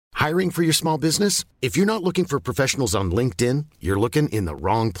Hiring for your small business? If you're not looking for professionals on LinkedIn, you're looking in the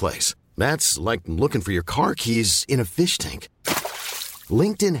wrong place. That's like looking for your car keys in a fish tank.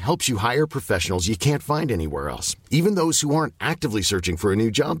 LinkedIn helps you hire professionals you can't find anywhere else, even those who aren't actively searching for a new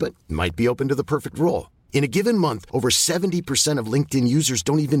job but might be open to the perfect role. In a given month, over 70% of LinkedIn users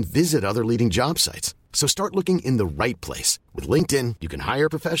don't even visit other leading job sites. So start looking in the right place. With LinkedIn, you can hire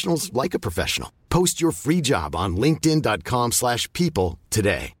professionals like a professional. Post your free job on linkedin.com/people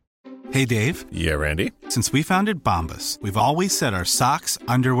today. Hey, Dave. Yeah, Randy. Since we founded Bombas, we've always said our socks,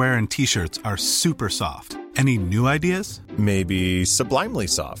 underwear, and T-shirts are super soft. Any new ideas? Maybe sublimely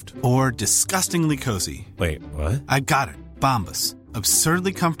soft. Or disgustingly cozy. Wait, what? I got it. Bombas.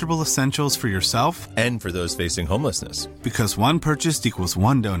 Absurdly comfortable essentials for yourself and for those facing homelessness. Because one purchased equals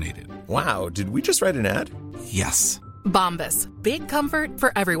one donated. Wow, did we just write an ad? Yes. Bombas. Big comfort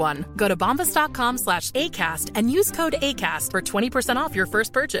for everyone. Go to bombas.com/ACAST and use code ACAST for 20% off your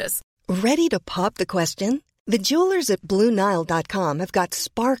first purchase. Ready to pop the question? The jewelers at BlueNile.com have got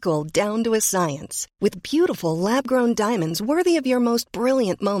sparkle down to a science with beautiful lab-grown diamonds worthy of your most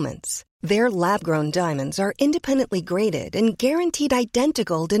brilliant moments. Their lab-grown diamonds are independently graded and guaranteed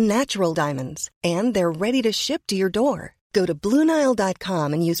identical to natural diamonds, and they're ready to ship to your door. Go to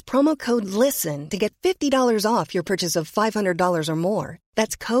BlueNile.com and use promo code LISTEN to get $50 off your purchase of $500 or more.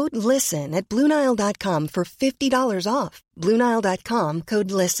 That's code LISTEN at BlueNile.com for $50 off. BlueNile.com,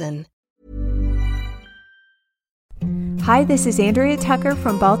 code LISTEN. Hi, this is Andrea Tucker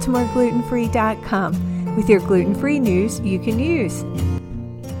from BaltimoreGlutenFree.com with your gluten-free news you can use.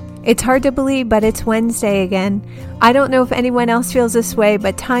 It's hard to believe, but it's Wednesday again. I don't know if anyone else feels this way,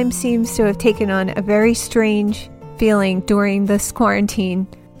 but time seems to have taken on a very strange feeling during this quarantine.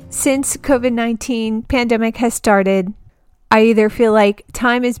 Since COVID-19 pandemic has started, I either feel like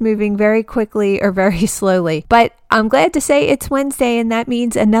time is moving very quickly or very slowly. But I'm glad to say it's Wednesday, and that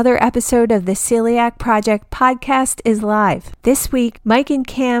means another episode of the Celiac Project podcast is live. This week, Mike and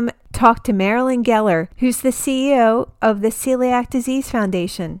Cam talked to Marilyn Geller, who's the CEO of the Celiac Disease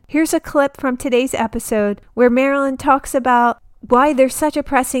Foundation. Here's a clip from today's episode where Marilyn talks about why there's such a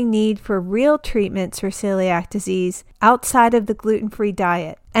pressing need for real treatments for celiac disease outside of the gluten-free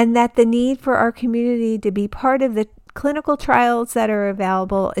diet, and that the need for our community to be part of the clinical trials that are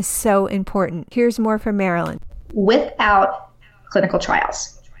available is so important. Here's more from Marilyn. Without clinical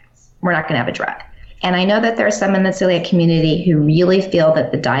trials, we're not going to have a drug. And I know that there are some in the celiac community who really feel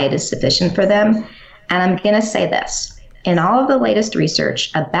that the diet is sufficient for them. And I'm going to say this. In all of the latest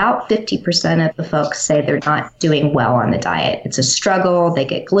research, about 50% of the folks say they're not doing well on the diet. It's a struggle. They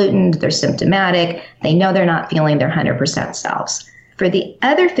get gluten. They're symptomatic. They know they're not feeling their 100% selves. For the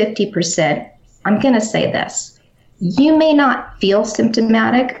other 50%, I'm going to say this. You may not feel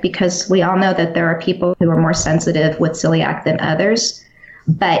symptomatic because we all know that there are people who are more sensitive with celiac than others.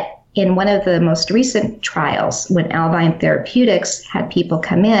 But in one of the most recent trials, when Alvine Therapeutics had people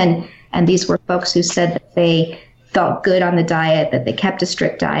come in, and these were folks who said that they felt good on the diet, that they kept a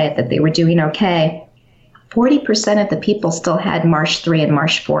strict diet, that they were doing okay, 40% of the people still had MARSH3 and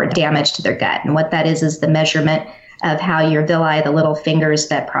MARSH4 damage to their gut. And what that is the measurement of how your villi, the little fingers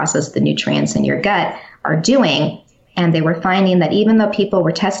that process the nutrients in your gut, are doing. And they were finding that even though people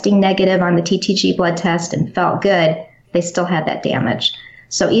were testing negative on the TTG blood test and felt good, they still had that damage.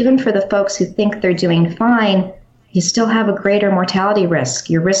 So even for the folks who think they're doing fine, you still have a greater mortality risk.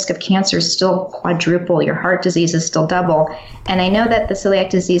 Your risk of cancer is still quadruple. Your heart disease is still double. And I know that the Celiac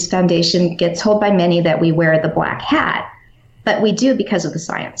Disease Foundation gets told by many that we wear the black hat, but we do because of the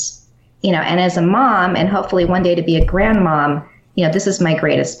science. And as a mom, and hopefully one day to be a grandmom, this is my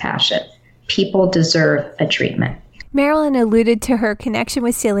greatest passion. People deserve a treatment. Marilyn alluded to her connection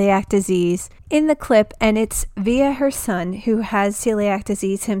with celiac disease in the clip, and it's via her son who has celiac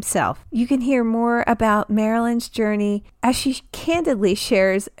disease himself. You can hear more about Marilyn's journey as she candidly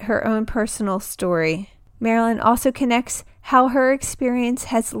shares her own personal story. Marilyn also connects how her experience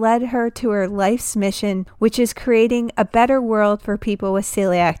has led her to her life's mission, which is creating a better world for people with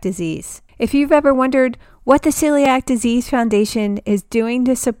celiac disease. If you've ever wondered what the Celiac Disease Foundation is doing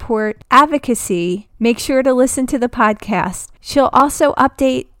to support advocacy, make sure to listen to the podcast. She'll also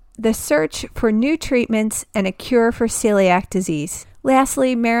update the search for new treatments and a cure for celiac disease.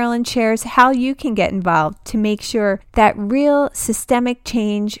 Lastly, Marilyn shares how you can get involved to make sure that real systemic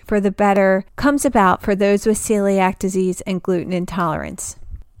change for the better comes about for those with celiac disease and gluten intolerance.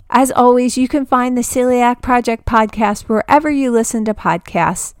 As always, you can find the Celiac Project podcast wherever you listen to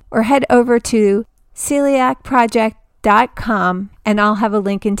podcasts, or head over to celiacproject.com, and I'll have a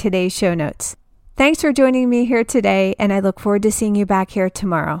link in today's show notes. Thanks for joining me here today, and I look forward to seeing you back here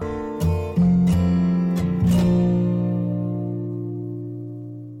tomorrow.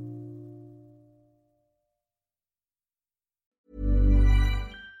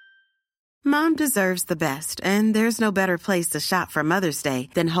 Mom deserves the best, and there's no better place to shop for Mother's Day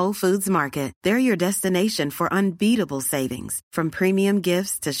than Whole Foods Market. They're your destination for unbeatable savings, from premium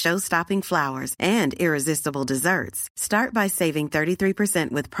gifts to show-stopping flowers and irresistible desserts. Start by saving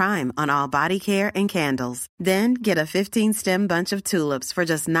 33% with Prime on all body care and candles. Then get a 15-stem bunch of tulips for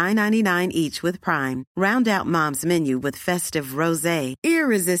just $9.99 each with Prime. Round out Mom's menu with festive rosé,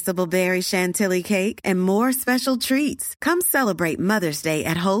 irresistible berry chantilly cake, and more special treats. Come celebrate Mother's Day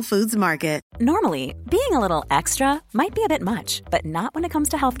at Whole Foods Market. Normally, being a little extra might be a bit much, but not when it comes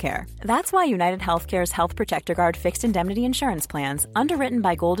to healthcare. That's why United Healthcare's Health Protector Guard fixed indemnity insurance plans, underwritten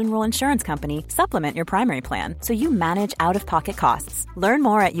by Golden Rule Insurance Company, supplement your primary plan so you manage out-of-pocket costs. Learn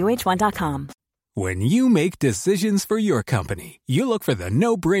more at uh1.com. When you make decisions for your company, you look for the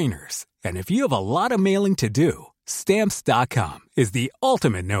no-brainers. And if you have a lot of mailing to do, Stamps.com is the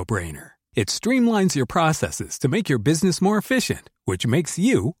ultimate no-brainer. It streamlines your processes to make your business more efficient, which makes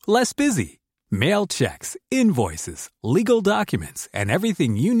you less busy. Mail checks, invoices, legal documents, and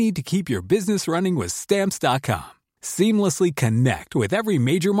everything you need to keep your business running with Stamps.com. Seamlessly connect with every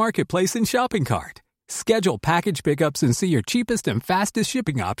major marketplace and shopping cart. Schedule package pickups and see your cheapest and fastest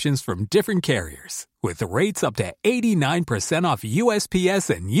shipping options from different carriers, with rates up to 89% off USPS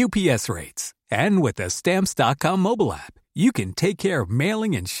and UPS rates. And with the Stamps.com mobile app, you can take care of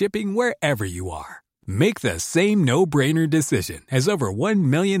mailing and shipping wherever you are. Make the same no-brainer decision as over 1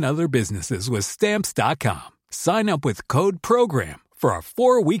 million other businesses with Stamps.com. Sign up with code PROGRAM for a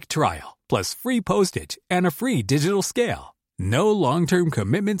 4-week trial, plus free postage and a free digital scale. No long-term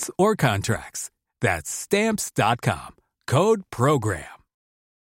commitments or contracts. That's Stamps.com. Code PROGRAM.